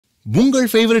உங்கள்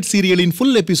favourite சீரியலின்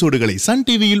full எபிசோடுகளை Sun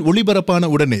டிவியில் ஒளிபரப்பான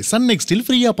உடனே சன் நெக்ஸ்டில்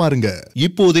ஃப்ரீயா பாருங்க.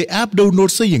 இப்போதே ஆப்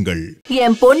டவுன்லோட் செய்யுங்கள்.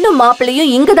 என் பொண்ணு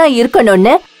மாப்பிளையும் இங்கதான்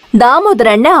இருக்கணும்னு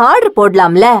தாமோதர் அண்ணன் ஆர்டர்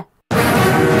போடலாம்ல.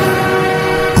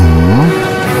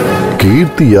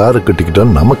 கீர்த்தி யாரை கட்டிக்கிட்டா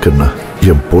நமக்கு என்ன?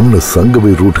 என் பொண்ணு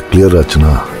சங்கவி ரூட் கிளியர்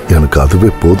ஆச்சுன்னா எனக்கு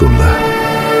அதுவே போதும்ல.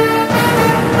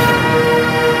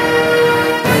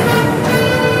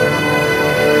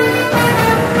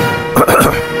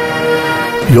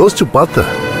 யோசிச்சு பார்த்த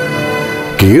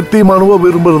கீர்த்தி மனுவ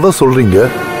விரும்புறதா சொல்றீங்க.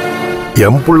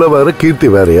 என் புள்ள வேற கீர்த்தி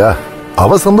வேறையா?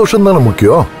 அவ சந்தோஷம் தானே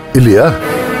முக்கியம் இல்லையா?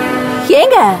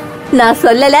 ஏங்க நான்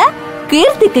சொல்லல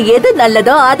கீர்த்திக்கு எது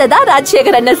நல்லதோ அததான்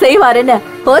ராஜசேகர் அண்ணன் செய்வாருன்னு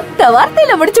ஒத்த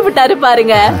வார்த்தையில முடிச்சு விட்டாரு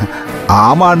பாருங்க.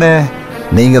 ஆமாண்ணே,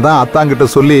 நீங்க தான் அத்தாங்கிட்ட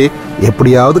சொல்லி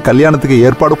எப்படியாவது கல்யாணத்துக்கு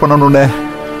ஏற்பாடு பண்ணணும்னு.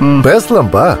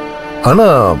 பேசலாம்ப்பா, ஆனா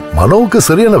மனோவுக்கு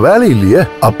சரியான வேலை இல்லையே,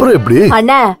 அப்புறம் எப்படி?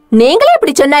 அண்ணா நீங்களே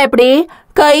இப்படி சொன்னா எப்படி?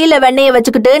 கையில வெண்ணைய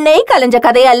வச்சுக்கிட்டு நெய் கலைஞ்ச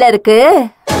கதையல்ல இருக்கு.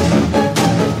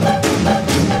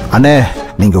 அண்ணே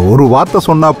நீங்க ஒரு வார்த்தை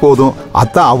சொன்னா போதும்,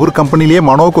 அத்தா அவர் கம்பெனிலேயே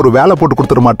மனோவுக்கு ஒரு வேலை போட்டு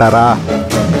கொடுத்துட மாட்டாரா?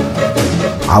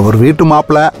 அவர் வீட்டு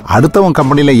மாப்பிள்ள அடுத்தவன்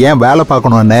கம்பெனில ஏன் வேலை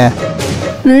பார்க்கணும் அண்ணே?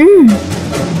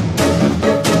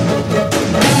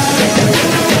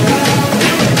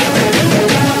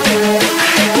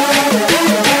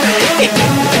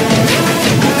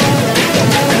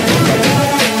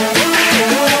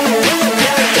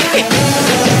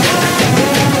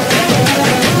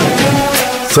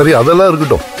 சரி அதெல்லாம்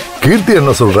இருக்கட்டும், கீர்த்தி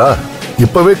என்ன சொல்றா?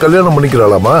 இப்பவே கல்யாணம்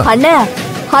பண்ணிக்கிறாளாமா? அண்ணா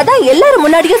அதான் எல்லாரும்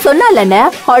முன்னாடியே சொன்னால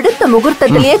அடுத்த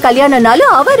முகூர்த்தத்திலேயே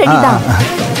கல்யாணம்னாலும் அவ ரெடிதான்.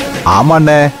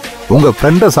 ஆமாண்ணே, உங்க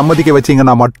ஃப்ரெண்ட சம்மதிக்க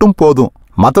வச்சீங்கன்னா மட்டும் போதும்,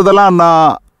 மத்ததெல்லாம்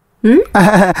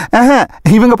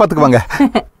இவங்க பாத்துக்குவாங்க.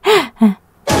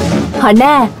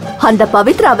 அண்ணா அந்த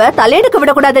பவித்ராவை தலையெடுக்க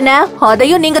விடக்கூடாதுன்னு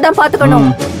அதையும் நீங்க தான் பாத்துக்கணும்.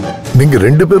 நீங்க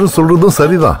ரெண்டு பேரும் சொல்றதும்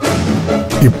சரிதான்.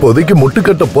 இப்போதைக்கு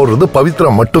முட்டுக்கட்ட போடுறது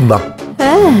பவித்ரா மட்டும்தான்.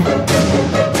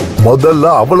 முதல்ல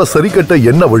அவளை சரி கட்ட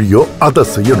என்ன வழியோ அதை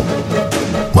செய்யணும்.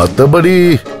 மத்தபடி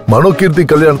மனோ கீர்த்தி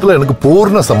கல்யாணத்துல எனக்கு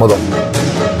பூர்ண சம்மதம்.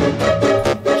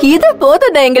 இது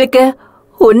போதும் எங்களுக்கு.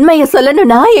 உண்மைய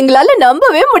சொல்லணும்னா எங்களால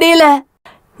நம்பவே முடியல.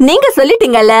 நீங்க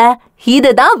சொல்லிட்டீங்கல்ல,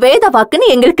 இதுதான் வேத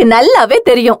வாக்குன்னு எங்களுக்கு நல்லாவே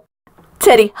தெரியும்.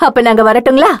 சரி அப்ப நாங்க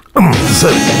வரட்டுங்களா?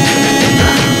 சரி,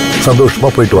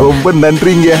 சந்தோஷமா போயிட்டு வா. ரொம்ப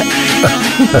நன்றிங்க.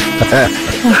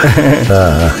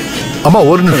 அம்மா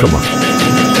ஒரு நிமிஷமா,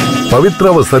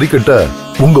 பவித்ராவை சரி கட்ட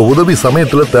உங்க உதவி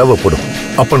சமயத்துல தேவைப்படும்.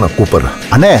 அப்ப நான் கூப்பிடுறேன்.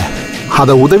 அண்ணே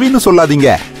அத உதவின்னு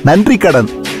சொல்லாதீங்க, நன்றி கடன்.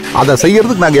 அத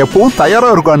செய்யறதுக்கு நாங்க எப்பவும்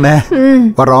தயாரா இருக்கோம் அண்ணே.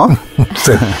 வரோம்.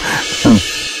 சரி.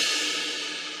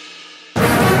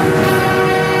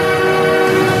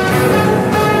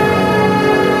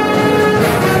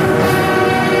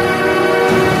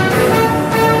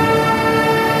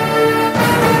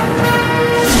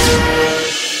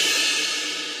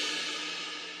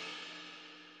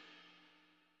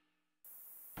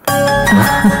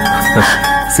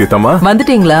 சீதம்மா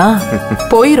வந்துட்டீங்களா?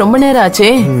 போய் ரொம்ப நேரம் ஆச்சே.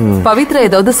 பவித்ரா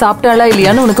ஏதாவது சாப்பிட்டாளா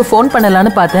இல்லையான்னு உனக்கு போன்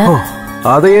பண்ணலான்னு பார்த்தேன்.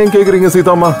 அதை ஏன் கேக்குறீங்க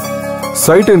சீதாம்மா?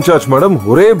 சைட் இன்சார்ஜ் மேடம்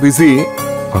ஒரே பிஸி.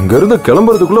 அங்க இருந்து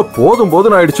கிளம்புறதுக்குள்ள போதும்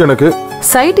போதும் ஆயிடுச்சு எனக்கு.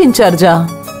 சைட் இன்சார்ஜா?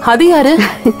 அது யாரு?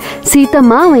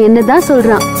 சீதம்மா அவன் என்னதான்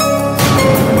சொல்றான்?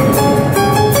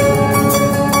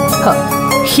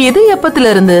 இது எப்பத்துல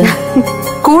இருந்து?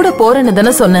 கூட போறேன்னு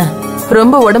தானே சொன்னேன்.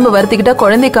 ரொம்ப உடம்பு வருத்திக்கிட்டா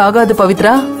குழந்தைக்கு ஆகாது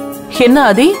பவித்ரா. என்ன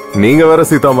ஆதி? நீங்க வேற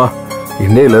சீதாம்மா,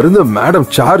 இன்னையில இருந்து மேடம்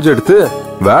சார்ஜ் எடுத்து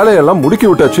வேலையெல்லாம் முடுக்கி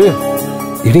விட்டாச்சு.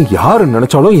 இனி யாரு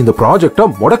நினைச்சாலும் இந்த ப்ராஜெக்ட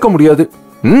முடக்க முடியாது.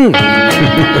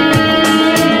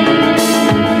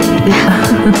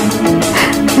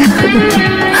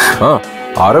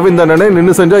 அரவிந்த் அண்ணனே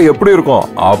நின்னு செஞ்சா எப்படி இருக்கும்?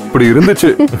 அப்படி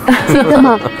இருந்துச்சு.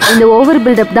 சீதம்மா இந்த ஓவர்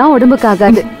பில்டப் தான் உடம்புக்கு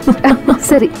ஆகாது.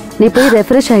 சரி நீ போய்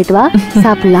ரெஃப்ரெஷ் ஆயிட்டு வா,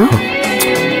 சாப்பிடலாம்.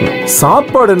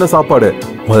 சாப்பாடு என்ன சாப்பாடு?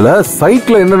 முதல்ல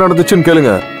சைட்ல என்ன நடந்துச்சுன்னு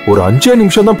கேளுங்க. ஒரு 5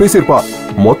 நிமிஷம் தான் பேசியிருப்பா,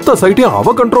 மொத்த சைட்டையும்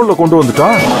அவ கண்ட்ரோல்ல கொண்டு வந்துட்டா.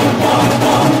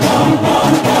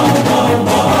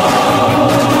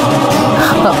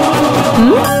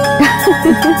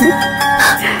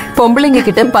 பொம்பளைங்க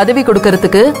கிட்ட பதவி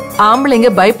கொடுக்கறதுக்கு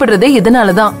ஆம்பளைங்க பயப்படுறதே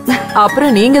இதனாலதான்.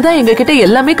 அப்புறம் நீங்க தான் எங்க கிட்ட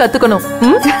எல்லாமே கத்துக்கணும்.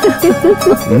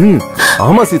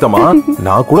 ஆமா சீதம்மா,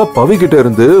 நான் கூட பவி கிட்ட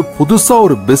இருந்து புதுசா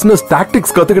ஒரு பிசினஸ்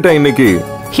டாக்டிக்ஸ் கத்துக்கிட்டேன் இன்னைக்கு.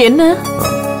 என்ன?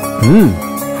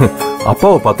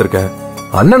 அப்பாவை பாத்திருக்கேன்,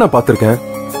 அண்ணனை பாத்திருக்கேன்.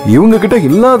 இவங்க கிட்ட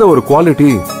இல்லாத ஒரு குவாலிட்டி.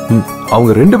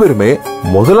 அவங்க ரெண்டு பேருமே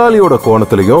முதலாளியோட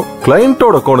கோணத்திலையும்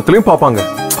கிளையண்டோட கோணத்திலையும் பாப்பாங்க.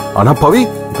 ஆனா பவி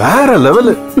வேற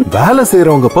லெவல். வேலை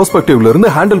செய்யறவங்க பெர்ஸ்பெக்டிவ்ல இருந்து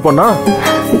ஹேண்டில் பண்ணா.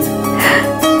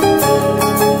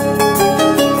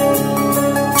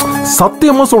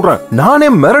 சத்தியமா சொல்றேன், நானே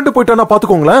மிரண்டு போயிட்டேன்னா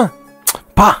பாத்துக்கோங்களேன்.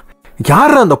 பா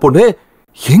யார அந்த பொண்ணு?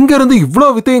 எங்க இருந்து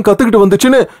இவ்வளவு வித்தையும் கத்துக்கிட்டு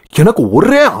வந்துச்சுன்னு எனக்கு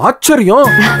ஒரே ஆச்சரியம்.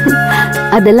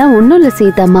 அதெல்லாம் ஒண்ணும் இல்ல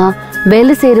சீதாம்மா.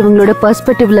 வேலை செய்யறவங்களோட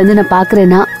பெர்ஸ்பெக்டிவ்ல இருந்து நான்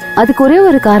பாக்குறேன்னா அதுக்கு ஒரே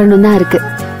ஒரு காரணம் தான் இருக்கு.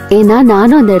 ஏன்னா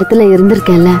நானும் அந்த இடத்துல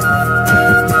இருந்திருக்கேன்ல.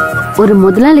 ஒரு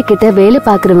முதலாளி கிட்ட வேலை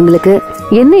பாக்குறவங்களுக்கு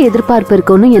என்ன எதிர்பார்ப்பு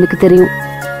இருக்கும்னு எனக்கு தெரியும்.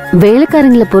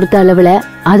 வேலைக்காரங்களை பொறுத்த அளவுல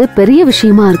அது பெரிய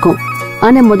விஷயமா இருக்கும்.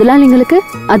 ஆனா முதலாளிங்களுக்கு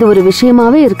அது ஒரு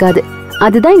விஷயமாவே இருக்காது.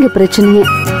 அதுதான் இங்க பிரச்சனையே.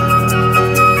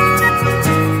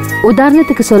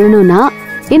 உதாரணத்துக்கு சொல்லணும்னா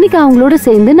இன்னைக்கு அவங்களோட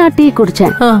சேர்ந்து நான் டீ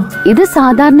குடிச்சேன். இது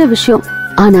சாதாரண விஷயம்.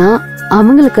 ஆனா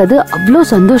அவங்களுக்கு அது அவ்வளோ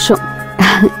சந்தோஷம்.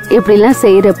 இப்படி எல்லாம்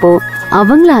செய்யறப்போ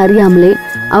அவங்கள அறியாமலே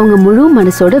அவங்க முழு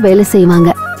மனசோட வேலை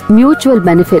செய்வாங்க. Mutual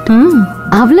benefit.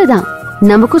 அவ்வளவுதான்.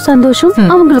 நமக்கும் சந்தோஷம்,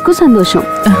 அவங்களுக்கும் சந்தோஷம்.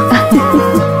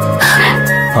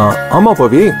 ஆமா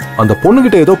பவி, அந்த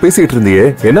பொண்ணுகிட்ட ஏதோ பேசிட்டு இருந்தியே,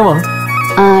 என்னவா?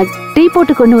 டீ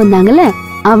போட்டு கொண்டு வந்தாங்கல்ல,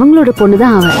 அவங்களோட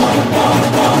பொண்ணுதான் அவ.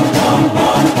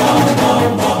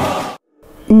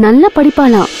 நல்லா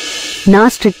படிப்பாளாம்.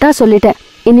 நான் ஸ்ட்ரிக்டா சொல்லிட்டேன்,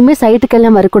 இனிமே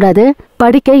சைட்டுக்கெல்லாம் வரக்கூடாது,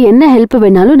 படிக்க என்ன ஹெல்ப்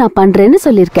வேணாலும் நான் பண்றேன்னு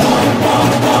சொல்லிருக்கேன்.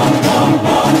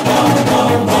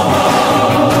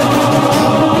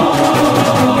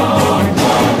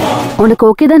 உனக்கு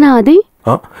ஓகே தானே ஆதி?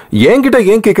 என்கிட்ட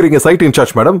ஏன் கேக்குறீங்க சைட்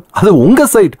இன்சார்ஜ் மேடம்? அது உங்க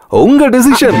சைட், உங்க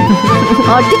டிசிஷன்.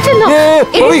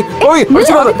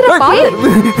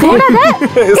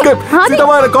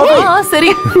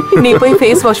 சரி, நீ போய்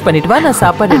ஃபேஸ் வாஷ் பண்ணிட்டு வா, நான்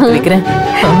சாப்பாடு எடுத்து வைக்கிறேன்.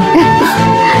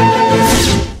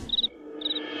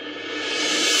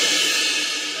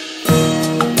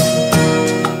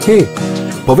 ஹே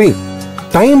பவி,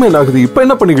 டைம் என்ன ஆகுது? இப்ப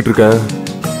என்ன பண்ணிக்கிட்டு இருக்க?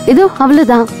 இதோ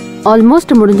அவ்வளவுதான்,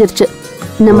 ஆல்மோஸ்ட் முடிஞ்சிருச்சு.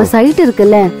 நம்ம சைட்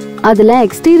இருக்குல்ல, அதுல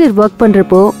எக்ஸ்டீரியர் ஒர்க்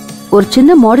பண்றப்போ ஒரு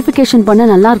சின்ன மாடிஃபிகேஷன் பண்ண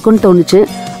நல்லா இருக்கும்னு தோணுச்சு.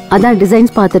 அதான்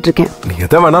டிசைன்ஸ் பார்த்துட்டு இருக்கேன். நீ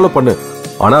எதை வேணாலும் பண்ணு,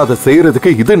 ஆனா அதை செய்யறதுக்கு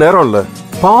இது நேரம் இல்ல.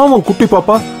 பாவம் குட்டி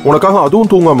பாப்பா, உனக்காக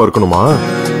அதுவும் தூங்காம இருக்கணுமா?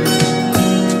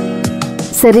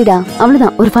 சரிடா,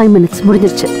 அவ்வளவுதான், ஒரு 5 minutes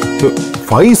முடிஞ்சிருச்சு.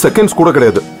 5 seconds கூட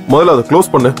கிடையாது. முதல்ல அதை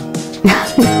க்ளோஸ் பண்ணு.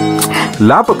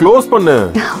 லேப்ப க்ளோஸ் பண்ணு.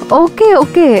 ஓகே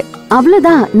ஓகே,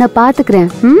 அவ்வளவுதான், நான் பாத்துக்கிறேன்.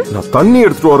 நான் தண்ணி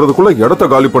எடுத்துட்டு வர்றதுக்குள்ள இடத்த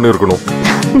காலி பண்ணி இருக்கணும்.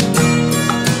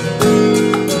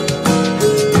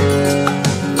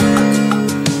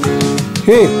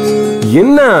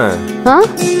 என்ன?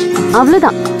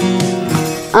 அவ்வளவுதான்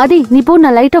ஆதி, நீ போ,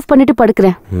 நான் லைட் ஆஃப் பண்ணிட்டு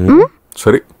படுக்கிறேன்.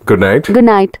 சரி, குட் நைட். Good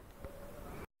night.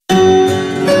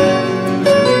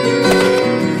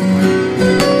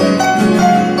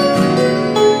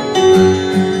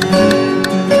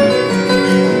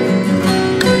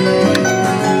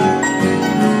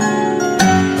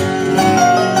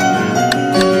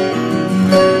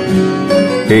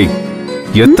 ஏய்,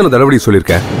 எத்தனை தடவை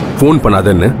சொல்லிருக்கேன் போன்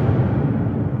பண்ணாதன்னு?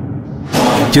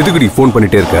 எதுக்குடி போன்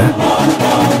பண்ணிட்டே இருக்க?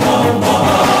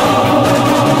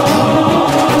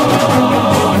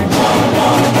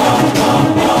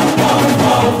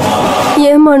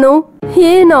 ஏன் மனோ,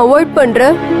 ஏன் நான் அவாய்ட் பண்ற?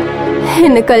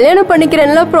 என்ன கல்யாணம்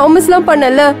பண்ணிக்கிறேன்ல ப்ராமிஸ்லாம்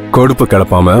பண்ணல. கொடுப்பு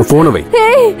கிளப்பாம போனை வை.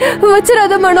 ஏய்,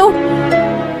 வச்சிராத மனோ.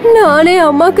 நானே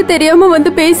அம்மாக்கு தெரியாம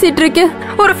வந்து பேசிட்டு இருக்கேன்.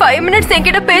 ஒரு 5 minutes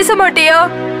என்கிட்ட பேச மாட்டியா?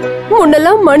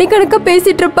 முன்னெல்லாம் மணிக்கணக்கா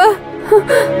பேசிட்டு இருப்ப,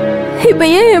 இப்ப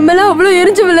ஏன் எம்எல்ஏ அவ்வளவு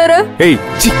எரிஞ்சு விழற? ஏய்,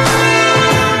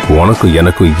 உனக்கு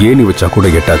எனக்கு ஏணி வச்சா கூட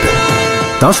எட்டாது.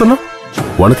 நான் சொன்ன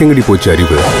உனக்கு எங்கடி போச்சு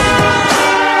அறிவு?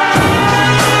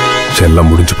 எல்லாம்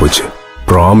முடிஞ்சு போச்சு.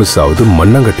 ப்ராமிஸ் ஆகுது,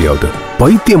 மண்ணங்கட்டியாவது.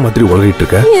 பைத்தியம் மாதிரி உலகிட்டு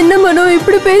இருக்க. என்ன மனோ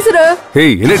இப்படி பேசுற?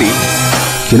 ஏய், என்னடி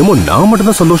என்னமோ நான் மட்டும்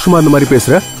தான் சந்தோஷமா இருந்த மாதிரி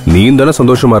பேசுற? நீ தானே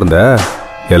சந்தோஷமா இருந்த.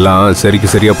 எல்லாம் சரிக்கு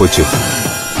சரியா போச்சு.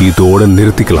 இதோட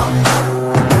நிறுத்திக்கலாம்.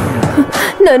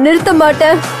 நான் நிறுத்த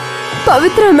மாட்டேன்.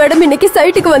 பவித்ரா மேடம் இன்னைக்கு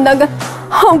சைட்டுக்கு வந்தாங்க.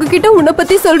 அவங்க கிட்ட உன்னை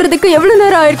பத்தி சொல்றதுக்கு எவ்வளவு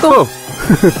நேரம் ஆயிருக்கும்?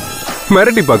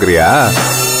 மிரட்டி பாக்குறியா?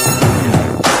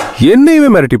 என்னையவே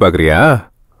மிரட்டி பாக்குறியா?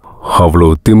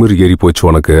 அவ்வளவு திமிர் ஏறி போச்சு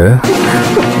உனக்கு.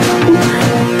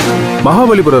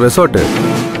 மகாபலிபுரம் ரெசார்ட்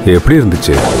எப்படி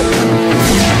இருந்துச்சு?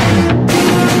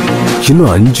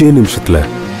 இன்னும் 5 நிமிஷத்துல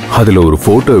அதுல ஒரு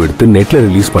போட்டோ எடுத்து நெட்ல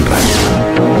ரிலீஸ் பண்றேன்.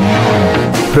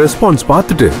 ரெஸ்பான்ஸ்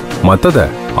பார்த்துட்டு மத்தத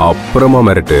அப்புறமா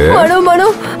மிரட்டு. மனோ மனோ,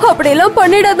 அப்படியெல்லாம்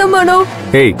பண்ணிடாத மனோ.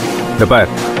 ஏய், இந்த பார்,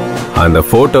 அந்த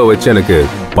போட்டோ வச்சு எனக்கு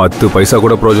 10 பைசா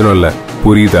கூட பிரயோஜனம் இல்ல,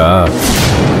 புரியுதா?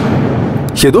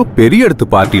 ஏதோ பெரிய இடத்து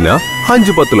பார்ட்டினா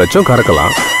 5-10 லட்சம்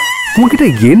கறக்கலாம். உன்கிட்ட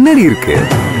என்னடி இருக்கு?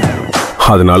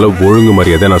 அதனால ஒழுங்கு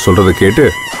மரியாதை நான் சொல்றதை கேட்டு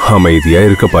அமைதியா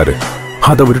இருக்க பாரு.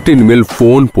 அதை விட்டுட்டு இனிமேல்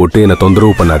போன் போட்டு என்ன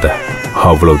தொந்தரவு பண்ணாத,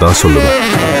 அவ்வளவுதான் சொல்லுவேன்.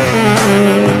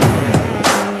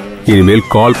 இனிமேல்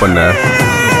கால் பண்ண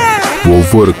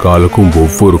ஒவ்வொரு காலுக்கும்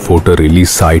ஒவ்வொரு போட்டோ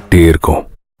ரிலீஸ் ஆயிட்டே இருக்கும்.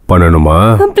 பண்ணணுமா?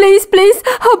 ப்ளீஸ் ப்ளீஸ்,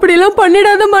 அப்படிலாம்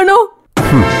பண்ணிடாத மனோ.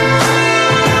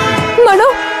 மனோ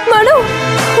மனோ,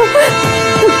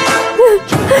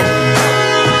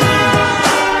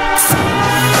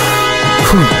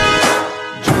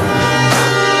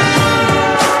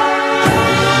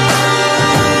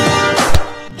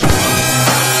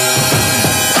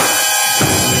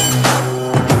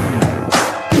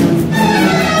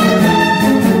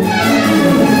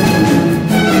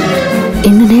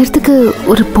 நேரத்துக்கு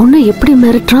ஒரு பொண்ணை எப்படி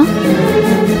மிரட்டுறான்?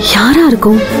 யாரா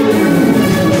இருக்கும்?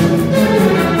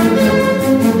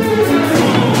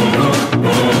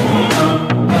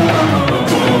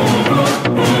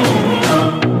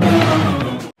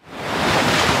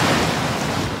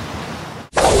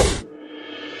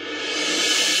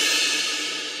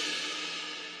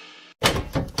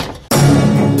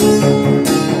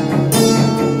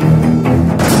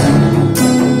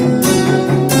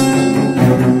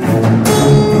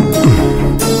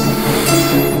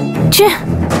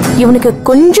 இவனுக்கு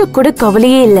கொஞ்சம் கூட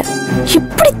கவலையே இல்ல.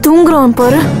 எப்படி தூங்குறான்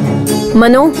பாரு.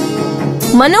 மனோ,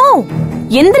 மனோ,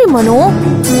 எந்திரி மனோ.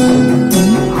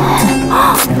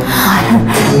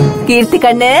 கீர்த்தி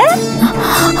கண்ணு,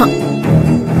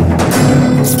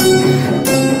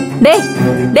 டேய்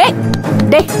டேய்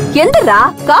டேய், எந்திரா,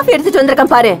 காஃபி எடுத்துட்டு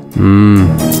வந்திருக்கேன் பாரு.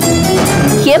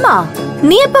 ஏமா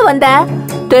நீ எப்ப வந்த?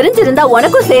 தெரிஞ்சிருந்தா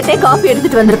உனக்கும் சேர்த்தே காஃபி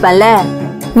எடுத்துட்டு வந்திருப்பேன்ல.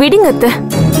 விடுங்க அத்தை.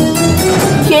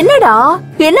 என்னடா,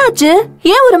 என்னாச்சு?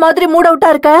 ஏன் ஒரு மாதிரி மூட் அவுட்டா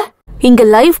இருக்க? இங்க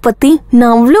லைஃப் பத்தி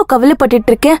நான் அவ்வளோ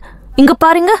கவலைப்பட்டுட்டு இருக்கேன். இங்க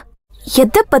பாருங்க,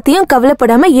 எதை பத்தியும்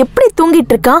கவலைப்படாம எப்படி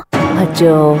தூங்கிட்டு இருக்கான்.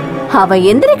 அச்சோ, அவன்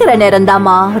எந்திரிக்கிற நேரம்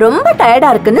தாமா ரொம்ப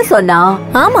டயர்டா இருக்குன்னு சொன்னா.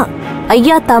 ஆமா,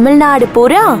 ஐயா தமிழ்நாடு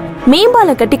பூரா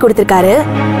மேம்பாலம் கட்டி கொடுத்திருக்காரு.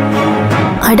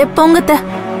 அடப்போங்கத்த,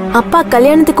 அப்பா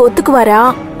கல்யாணத்துக்கு ஒத்துக்குவாரா?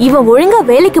 இவன் ஒழுங்கா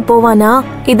வேலைக்கு போவானா?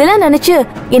 இதெல்லாம் நினைச்சு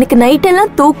எனக்கு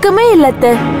நைட்டெல்லாம் தூக்கமே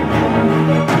இல்லத்த.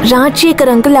 ராஜசேகர்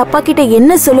அங்கிள் அப்பா கிட்ட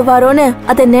என்ன சொல்லுவாரோன்னு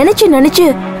அதை நினைச்சு நினைச்சு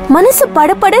மனசு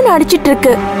படபடன்னு அடிச்சிட்டு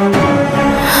இருக்கு.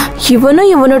 இவனும்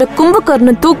இவனோட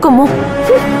கும்பகர்ணம் தூக்கமும்.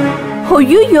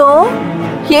 ஐயோ,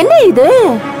 என்ன இது?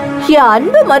 என்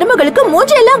அன்பு மருமகளுக்கு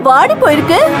மூஞ்செல்லாம் வாடி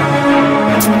போயிருக்கு.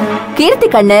 கீர்த்தி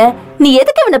கண்ணு, நீ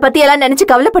எதுக்கு இவனை பத்தி எல்லாம் நினைச்சு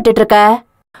கவலைப்பட்டு இருக்க?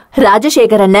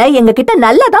 ராஜசேகர் அண்ணன் எங்க கிட்ட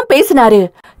நல்லாதான் பேசினாரு.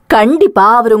 கண்டிப்பா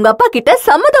அவர் உங்க அப்பா கிட்ட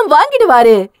சம்மதம்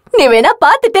வாங்கிடுவாரு. நீ வேணா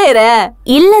பாத்துட்டே இரு.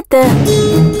 இல்லத்த,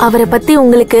 அவரை பத்தி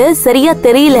உங்களுக்கு சரியா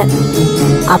தெரியல.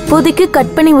 அப்போதைக்கு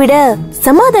கட் பண்ணி விட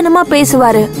சமாதானமா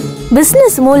பேசுவாரு.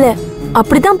 பிசினஸ் மூல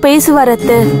அப்படிதான் பேசுவாரு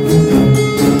அத்த.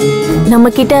 நம்ம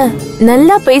கிட்ட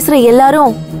நல்லா பேசுற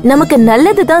எல்லாரும் நமக்கு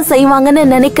நல்லதுதான் செய்வாங்கன்னு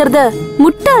நினைக்கிறத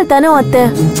முட்டாள்தானோ அத்த.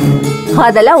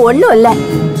 அதெல்லாம் ஒண்ணும் இல்ல.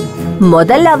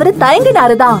 முதல்ல அவரு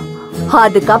தயங்கினாருதான்.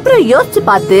 அதுக்கப்புறம் யோசிச்சு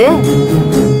பார்த்து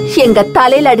எங்க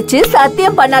தலையில அடிச்சு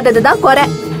சத்தியம் பண்ணாததுதான் குறை.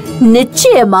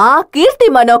 நிச்சயமா கீர்த்தி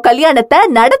மனோ கல்யாணத்தை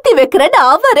நடத்தி வைக்கிறேன்னு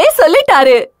அவரே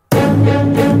சொல்லிட்டாரு.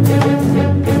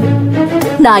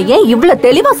 நான் ஏன் இவ்வளவு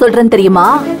தெளிவா சொல்றேன் தெரியுமா?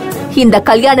 இந்த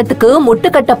கல்யாணத்துக்கு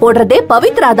முட்டுக்கட்ட போடுறதே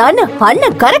பவித்ராதான்னு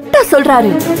அண்ணன் கரெக்டா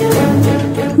சொல்றாரு.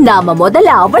 நாம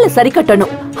முதல்ல அவளை சரி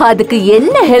கட்டணும். அதுக்கு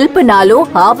என்ன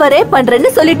ஹெல்ப்னாலும் அவரே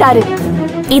பண்றேன்னு சொல்லிட்டாரு.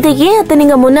 இதை ஏன் அத்தை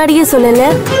நீங்க முன்னாடியே சொல்லல?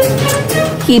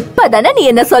 இப்பதானே நீ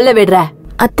என்ன சொல்ல விடுற?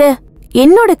 அத்தை,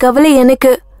 என்னோட கவலை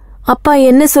எனக்கு. அப்பா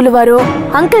என்ன சொல்லுவாரோ,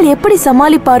 அங்கிள் எப்படி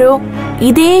சமாளிப்பாரோ,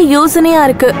 இதே யோசனையா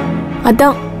இருக்கு.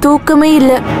 அதான் தூக்கமே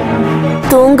இல்ல.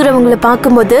 தூங்குறவங்களை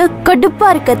பார்க்கும்போது கடுப்பா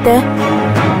இருக்கு அத்தை.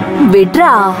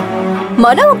 விட்ரா,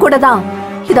 மனவும் கூட தான்.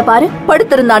 இத பாரு,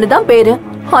 படுத்திருந்தானுதான் பேரு.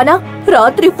 ஆனா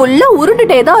ராத்திரி ஃபுல்லா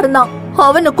உருண்டுட்டே தான் இருந்தான்.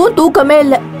 அவனுக்கும் தூக்கமே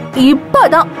இல்ல.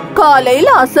 இப்பதான் காலையில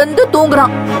அசந்து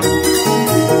தூங்குறான்.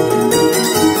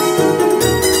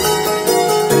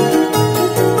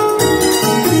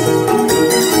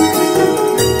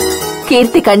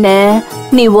 கீர்த்தி கண்ணு,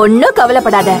 நீ ஒன்னும்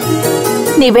கவலைப்படாத.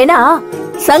 நீ வேணா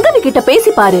சங்கவி கிட்ட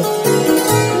பேசி பாரு.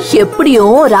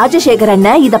 எப்படியும் ராஜசேகர்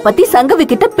அண்ணன் இத பத்தி சங்கவி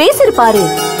கிட்ட பேசிருப்பாரு.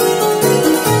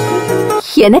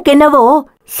 எனக்கு என்னவோ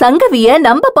சங்கவிய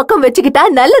நம்ம பக்கம் வச்சுக்கிட்டா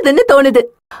நல்லதுன்னு தோணுது.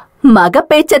 மக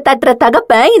பேச்ச தட்டுற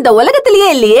தகப்பன் இந்த உலகத்திலேயே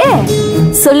இல்லையே.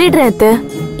 சொல்லிடுறேன் அத்தை,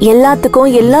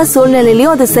 எல்லாத்துக்கும் எல்லா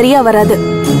சூழ்நிலையிலயும் அது சரியா வராது.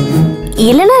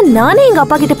 இல்லனா நானே எங்க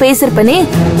அப்பா கிட்ட பேசிருப்பேனே.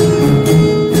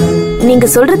 நீங்க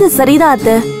சொல்றது சரிதான்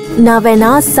அத்தை. நான்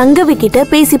வேணா சங்கவி கிட்ட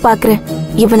பேசி பாக்குறேன்.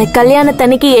 இவனை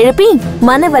கல்யாணத்தன்னைக்கு எழுப்பி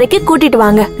மன வரைக்கும் கூட்டிட்டு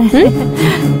வாங்க.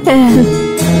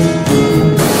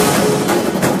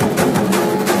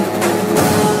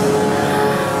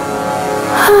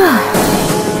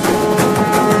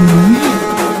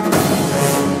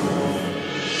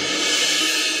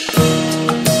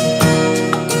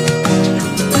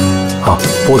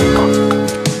 போதுமா?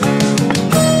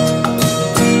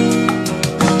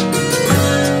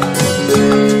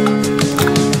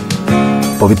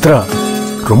 பவித்ரா,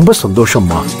 ரொம்ப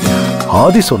சந்தோஷம்மா.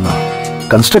 ஆதி சொன்னா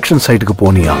கன்ஸ்ட்ரக்ஷன் சைட்டுக்கு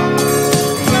போனியா?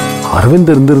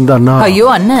 அரவிந்த் இருந்திருந்தான்னா. ஐயோ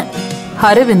அண்ணன்,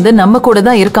 அரவிந்த் நம்ம கூட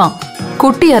தான் இருக்கான்.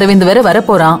 குட்டி அரவிந்த் வேற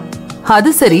வரப்போறான்.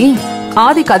 அது சரி,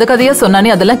 ஆதி கதை கதையா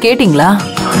சொன்னானே, அதெல்லாம் கேட்டீங்களா?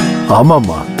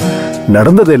 ஆமாமா,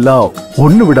 நடந்ததெல்லாம்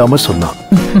ஒண்ணு விடாம சொன்னான்.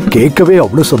 கேட்கவே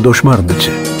அவ்வளவு சந்தோஷமா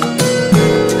இருந்துச்சு.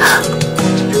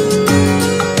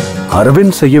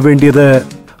 அரவிந்த் செய்ய வேண்டியத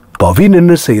பவி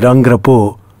நின்னு செய்யறாங்கிறப்போ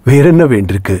வேற என்ன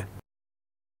வேண்டிருக்கு?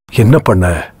 என்ன பண்ண?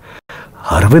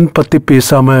 அரவிந்த் பத்தி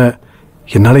பேசாம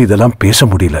என்னால இதெல்லாம் பேச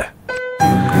முடியல.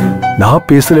 நான்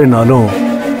பேசலைனாலும்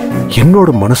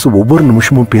என்னோட மனசு ஒவ்வொரு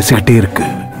நிமிஷமும் பேசிக்கிட்டே இருக்கு.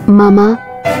 மாமா,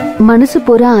 மனசு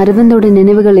பூரா அரவிந்தோட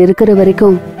நினைவுகள் இருக்கிற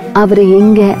வரைக்கும் அவரு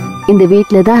எங்க இந்த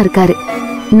வீட்ல தான் இருக்காரு,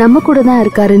 நம்ம கூட தான்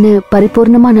இருக்காருன்னு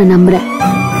பரிபூர்ணமா நான் நம்புறேன்.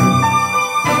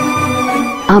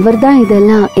 அவர்தான்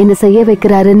இதெல்லாம் என்ன செய்ய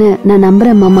வைக்கிறாருன்னு நான்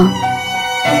நம்புறேன் மாமா.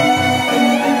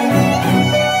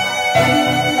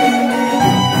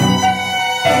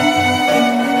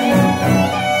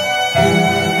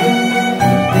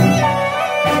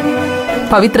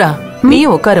 பவித்ரா, நீ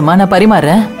உட்காருமா, நான்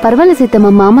பரிமாறேன். பரவாயில்ல சீத்தம்மா,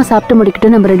 மாமா சாப்பிட்டு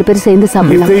முடிக்கட்டும், நம்ம 2 பேரும் சேர்ந்து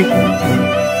சாப்பிடலாம்.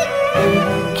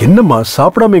 என்னம்மா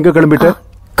சாப்பிடாம எங்க கிளம்பிட்ட?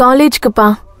 காலேஜ்க்குப்பா.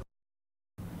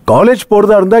 காலேஜ்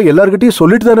போறதா இருந்தா எல்லார்கிட்டயும்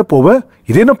சொல்லிட்டு தானே போவ.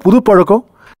 இது என்ன புது பழக்கம்?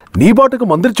 நீ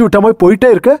பாட்டுக்கு மந்திரிச்சு விட்ட மாதிரி போயிட்டே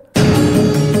இருக்க.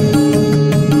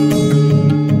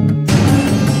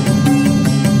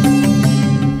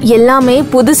 எல்லாமே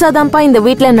புதுசாதான்ப்பா இந்த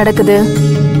வீட்ல நடக்குது.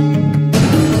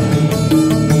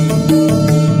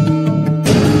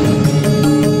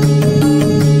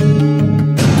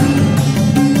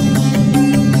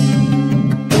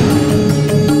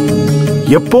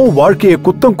 எப்போ வாழ்க்கையை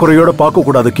குத்தம் குறையோட பார்க்க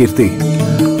கூடாது கீர்த்தி.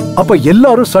 அப்ப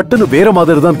எல்லாரும் சட்டுன்னு வேற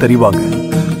மாதிரி தான் தெரிவாங்க.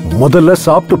 முதல்ல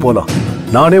சாப்பிட்டு போலாம்.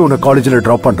 நானே உன்னை காலேஜ்ல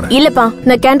டிராப் பண்றேன். இல்லப்பா,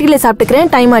 நான் கேண்டீன்ல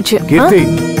சாப்பிட்டுக்கிறேன், டைம் ஆச்சு. கீர்த்தி,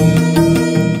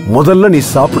 முதல்ல நீ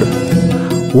சாப்பிடு.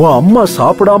 உன் அம்மா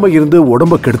சாப்பிடாம இருந்து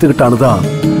உடம்ப கெடுத்துக்கிட்டானுதான்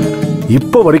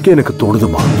இப்ப வரைக்கும் எனக்கு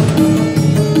தோணுதுமா.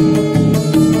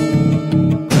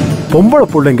 பொம்பளை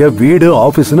பிள்ளைங்க வீடு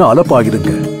ஆபீஸ்னு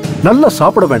அலப்பாகிடுங்க. நல்லா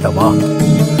சாப்பிட வேண்டாமா?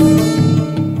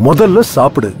 முதல்ல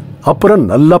சாப்பிடு, அப்புறம்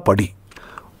நல்லா படி.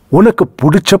 உனக்கு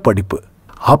பிடிச்ச படிப்பு.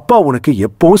 அப்பா உனக்கு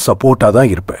எப்பவும் சப்போர்ட்டா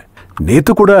தான் இருப்பேன்.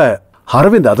 நேத்து கூட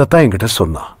அரவிந்த் அதைத்தான் என்கிட்ட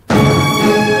சொன்னான்.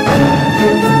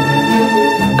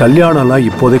 கல்யாணம்லாம்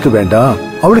இப்போதைக்கு வேண்டாம்,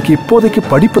 அவளுக்கு இப்போதைக்கு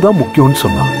படிப்பு தான் முக்கியம்னு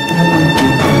சொன்னான்.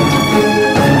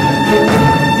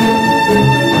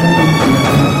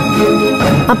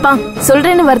 அப்பா,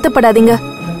 சொல்றேன்னு வருத்தப்படாதீங்க.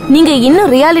 நீங்க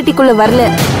இன்னும் ரியாலிட்டிக்குள்ள வரல.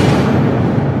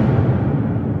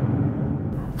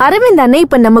 அரவிந்த் அண்ணே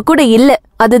இப்ப நம்ம கூட இல்ல,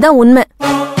 அதுதான் உண்மை.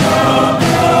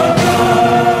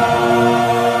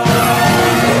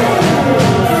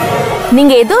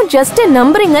 நீங்க ஏதோ ஜஸ்ட்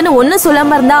நம்புறீங்கன்னு ஒண்ணு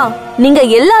சொல்லாம இருந்தா நீங்க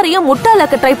எல்லாரையும்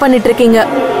முட்டாளாக்க ட்ரை பண்ணிட்டு இருக்கீங்க.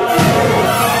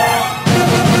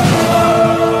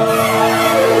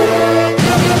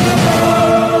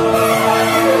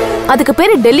 அதுக்கு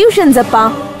பேரு டெலியூஷன்ஸ் அப்பா.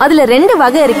 அதுல 2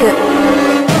 வகை இருக்கு.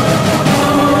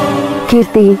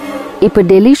 கீர்த்தி, இப்ப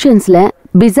டெலிஷன்ஸ்ல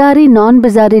பிசாரி நான்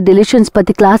பிசாரி டெலிஷன்ஸ்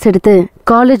பத்தி கிளாஸ் எடுத்து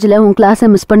காலேஜ்ல உன் கிளாஸை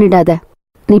மிஸ் பண்ணிடாத.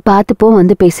 நீ பார்த்து போ,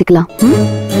 வந்து பேசிக்கலாம்.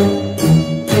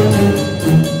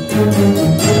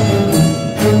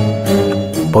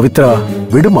 பவித்ரா,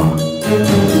 விடுமா.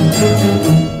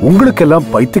 உங்களுக்கெல்லாம்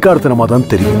பைத்தியக்காரத்தனமா தான்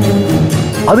தெரியும்.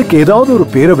 அதுக்கு ஏதாவது ஒரு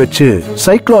பேரை வச்சு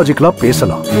சைக்கலாஜிக்கலா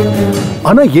பேசலாம்.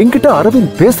 ஆனா என்கிட்ட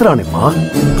அரவிந்த் பேசுறானேம்மா,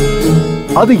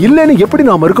 அது இல்லைன்னு எப்படி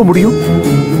நாம இருக்க முடியும்?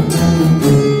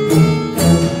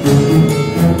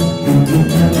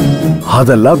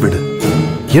 அதெல்லாம் விடு.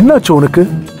 என்னாச்சு உனக்கு?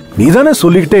 நீதானே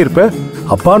சொல்லிக்கிட்டே இருப்ப,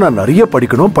 அப்பா நான் நிறைய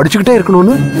படிக்கணும், படிச்சுக்கிட்டே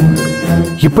இருக்கணும்னு.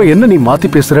 இப்ப என்ன நீ மாத்தி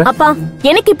பேசுற? அப்பா,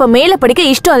 எனக்கு இப்ப மேல படிக்க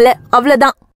இஷ்டம் இல்ல,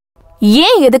 அவ்வளவுதான்.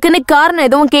 ஏன் எதுக்குன்னு காரணம்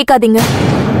எதுவும் கேட்காதீங்க.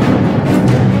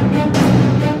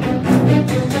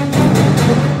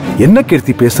 என்ன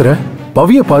கீர்த்தி பேசுற?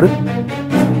 பவிய பாரு.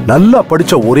 நல்லா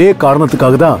படிச்ச ஒரே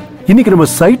காரணத்துக்காக தான் இன்னைக்கு நம்ம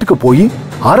சைட்டுக்கு போய்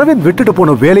அரவிந்த் விட்டுட்டு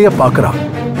போன வேலைய பாக்குறான்.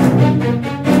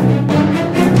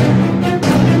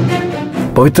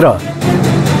 பவித்ரா,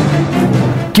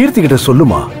 கீர்த்தி கிட்ட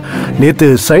சொல்லுமா, நேத்து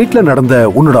சைட்ல நடந்த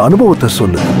உன்னோட அனுபவத்தை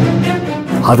சொல்லு.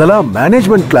 அதெல்லாம்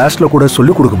மேனேஜ்மெண்ட் கிளாஸ்ல கூட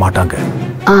சொல்லி கொடுக்க மாட்டாங்க.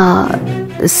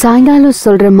 சாயங்காலம்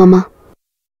சொல்றேன் மாமா.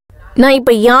 நான்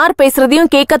இப்ப யார்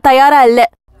பேசுறதையும் கேட்க தயாரா இல்ல.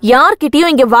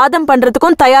 யார்கிட்டயும் இங்க வாதம்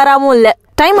பண்றதுக்கும் தயாராவும் இல்ல.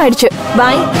 டைம் ஆயிடுச்சு.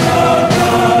 பாய்.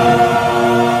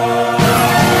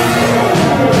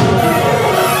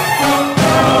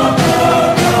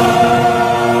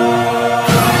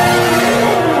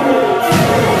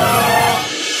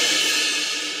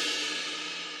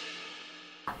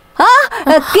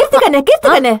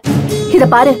 கீர்த்திகண்ணே, இத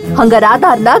பாரு. அங்க ராதா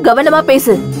இருந்தா கவனமா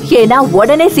பேசு. ஏன்னா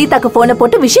உடனே சீதாக்கு போன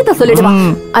போட்டு விஷயத்த சொல்லிடுவான்.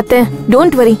 அத்தை,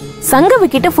 டோன்ட் வரி. சங்கவி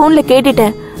கிட்ட போன்ல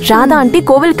கேட்டுட்டேன். ராதா ஆண்டி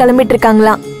கோவில் கிளம்பிட்டு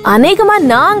இருக்காங்களாம். அநேகமா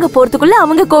நான் அங்க போறதுக்குள்ள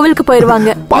அவங்க கோவிலுக்கு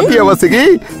போயிருவாங்க. பாத்தியா வாசுகி,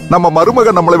 நம்ம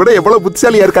மருமகன் நம்மளை விட எவ்வளவு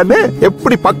புத்திசாலியா இருக்கான்னு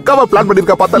எப்படி பக்காவா பிளான்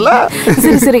பண்ணிருக்கா பார்த்தல.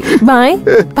 சரி சரி, பாய்.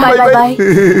 பாய் பாய்.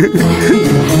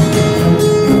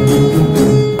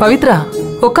 பவித்ரா,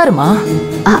 உட்காருமா.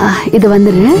 இது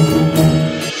வந்துரு.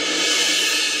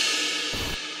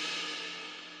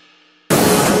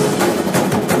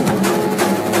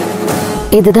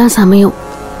 இதுதான் சமயம்.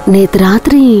 நேத்து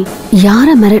ராத்திரி யார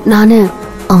மிரட்டினான்னு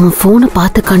அவன் போனை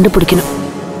பார்த்து கண்டுபிடிக்கணும்.